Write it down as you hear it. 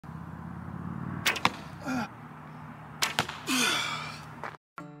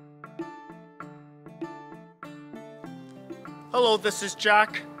Hello, this is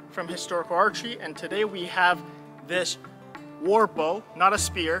Jack from Historical Archery, and today we have this warbow, not a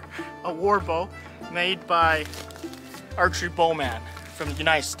spear, a warbow made by Archeybowman from the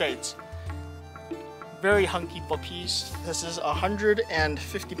United States. Very hunky piece. This is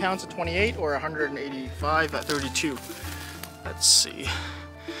 150 pounds at 28 or 185 at 32. Let's see.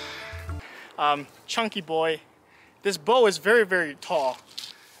 Chunky boy. This bow is very, very tall.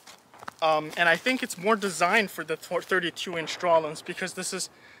 And I think it's more designed for the 32-inch draw lengths, because this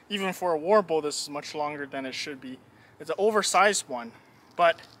is, even for a warbow, this is much longer than it should be. It's an oversized one,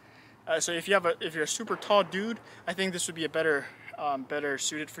 but so if you're a super tall dude, I think this would be a better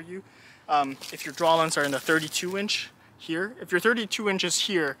suited for you. If your draw lengths are in the 32-inch here, if you're 32 inches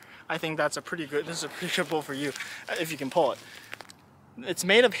here, I think this is a pretty good bow for you if you can pull it. It's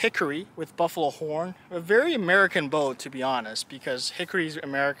made of hickory with buffalo horn. A very American bow, to be honest, because hickory's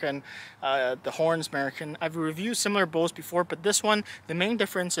American, the horn's American. I've reviewed similar bows before, but this one, the main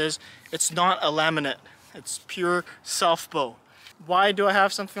difference is it's not a laminate. It's pure self bow. Why do I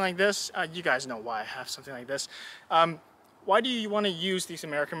have something like this? You guys know why I have something like this. Why do you want to use these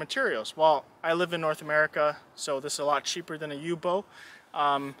American materials? Well, I live in North America, so this is a lot cheaper than a yew bow.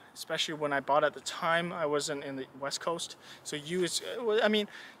 Especially when I bought at the time, I wasn't in the West Coast. So yew is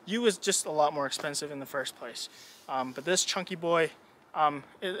just a lot more expensive in the first place. But this chunky boy,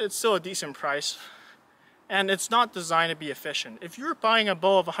 it's still a decent price. And it's not designed to be efficient. If you're buying a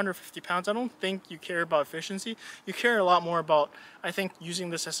bow of 150 pounds, I don't think you care about efficiency. You care a lot more about, I think, using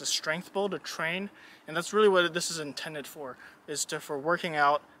this as a strength bow to train. And that's really what this is intended for, is for working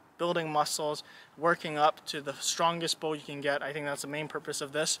out, building muscles, working up to the strongest bow you can get. I think that's the main purpose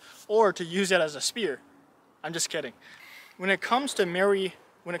of this, or to use it as a spear. I'm just kidding. When it comes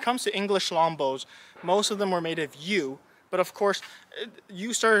to English longbows, most of them were made of yew, but of course,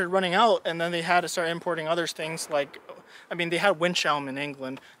 yew started running out, and then they had to start importing other things like, they had winch elm in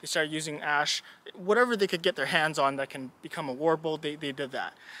England. They started using ash, whatever they could get their hands on that can become a warbow. They did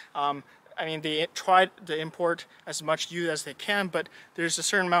that. They tried to import as much yew as they can, but there's a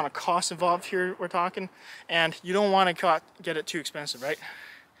certain amount of cost involved here, we're talking, and you don't want to get it too expensive, right?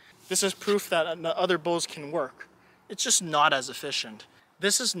 This is proof that other bows can work. It's just not as efficient.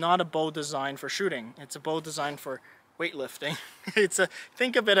 This is not a bow designed for shooting. It's a bow designed for weightlifting.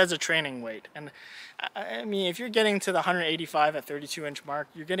 Think of it as a training weight. And if you're getting to the 185 at 32-inch mark,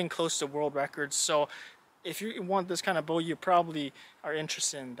 you're getting close to world records. So if you want this kind of bow, you probably are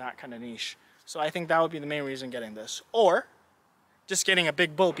interested in that kind of niche. So I think that would be the main reason getting this. Or just getting a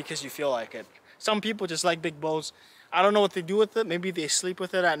big bow because you feel like it. Some people just like big bows. I don't know what they do with it. Maybe they sleep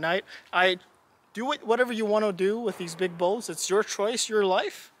with it at night. Do whatever you want to do with these big bows. It's your choice, your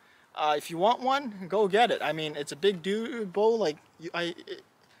life. If you want one, go get it. It's a big dude bow.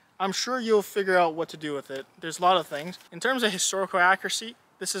 I'm sure you'll figure out what to do with it. There's a lot of things. In terms of historical accuracy,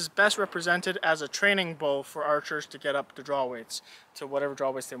 this is best represented as a training bow for archers to get up the draw weights to whatever draw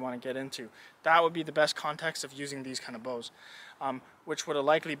weights they want to get into. That would be the best context of using these kind of bows, which would have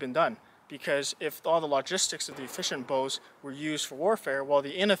likely been done. Because if all the logistics of the efficient bows were used for warfare, while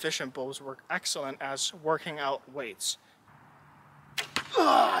the inefficient bows were excellent as working out weights.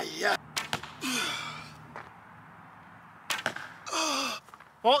 Yeah.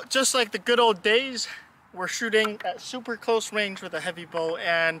 Well, just like the good old days, we're shooting at super close range with a heavy bow,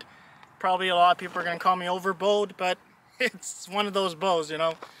 and probably a lot of people are going to call me overbowed, but it's one of those bows, you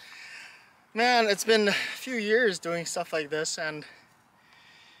know. Man, it's been a few years doing stuff like this, and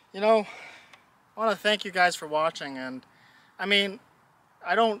you know, I want to thank you guys for watching. And I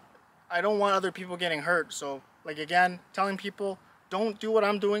don't want other people getting hurt, so again, telling people, don't do what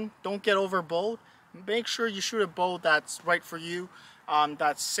I'm doing. Don't get overbowed. Make sure you shoot a bow that's right for you,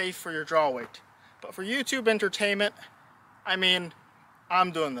 that's safe for your draw weight. But for YouTube entertainment,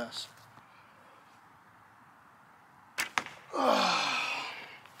 I'm doing this.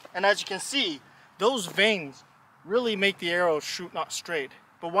 And as you can see, those vanes really make the arrow shoot not straight.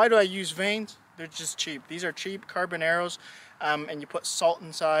 But why do I use vanes? They're just cheap. These are cheap carbon arrows, and you put salt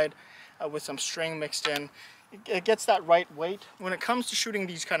inside with some string mixed in. It gets that right weight. When it comes to shooting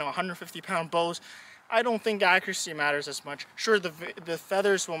these kind of 150-pound bows, I don't think accuracy matters as much. Sure, the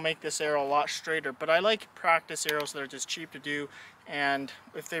feathers will make this arrow a lot straighter, but I like practice arrows that are just cheap to do, and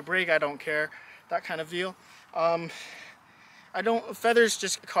if they break, I don't care, that kind of deal. Feathers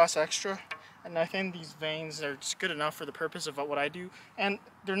just cost extra, and I think these vanes are just good enough for the purpose of what I do, and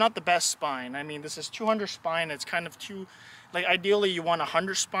they're not the best spine. This is 200 spine. It's kind of too, ideally you want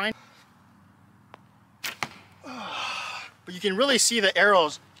 100 spine. But you can really see the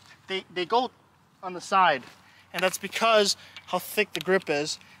arrows, they go on the side. And that's because how thick the grip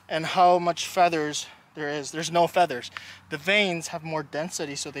is and how much feathers there is. There's no feathers. The veins have more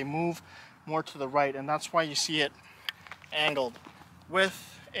density, so they move more to the right, and that's why you see it angled. With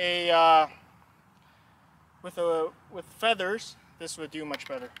feathers, this would do much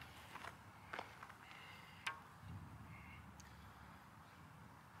better.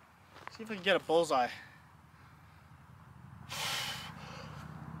 See if I can get a bullseye.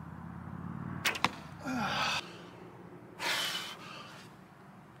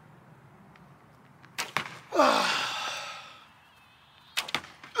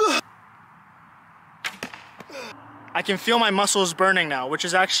 I can feel my muscles burning now, which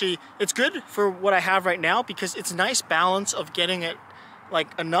is actually, it's good for what I have right now because it's a nice balance of getting it like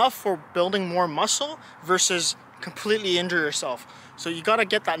enough for building more muscle versus completely injure yourself. So you got to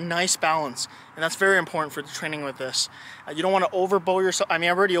get that nice balance, and that's very important for the training with this. You don't want to overbow yourself. I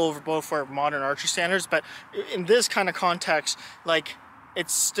mean, I'm already overbow for modern archery standards, but in this kind of context, like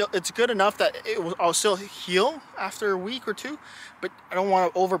it's good enough that I'll still heal after a week or two, but I don't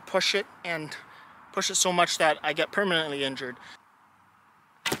want to over push it and push it so much that I get permanently injured.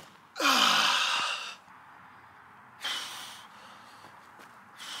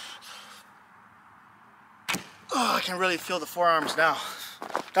 Oh, I can really feel the forearms now.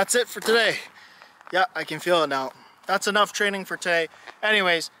 That's it for today. Yeah, I can feel it now. That's enough training for today.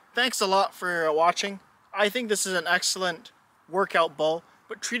 Anyways, thanks a lot for watching. I think this is an excellent workout bow,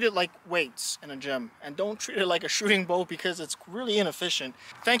 but treat it like weights in a gym, and don't treat it like a shooting bow because it's really inefficient.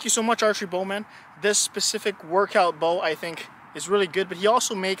 Thank you so much, Archeybowman. This specific workout bow I think is really good, but he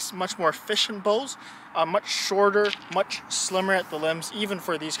also makes much more efficient bows, much shorter, much slimmer at the limbs, even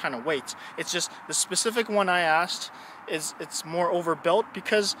for these kind of weights. It's just the specific one I asked it's more overbuilt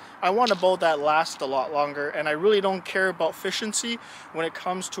because I want a bow that lasts a lot longer, and I really don't care about efficiency when it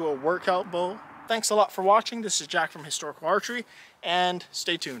comes to a workout bow. Thanks a lot for watching. This is Jack from Historical Archery, and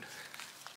stay tuned.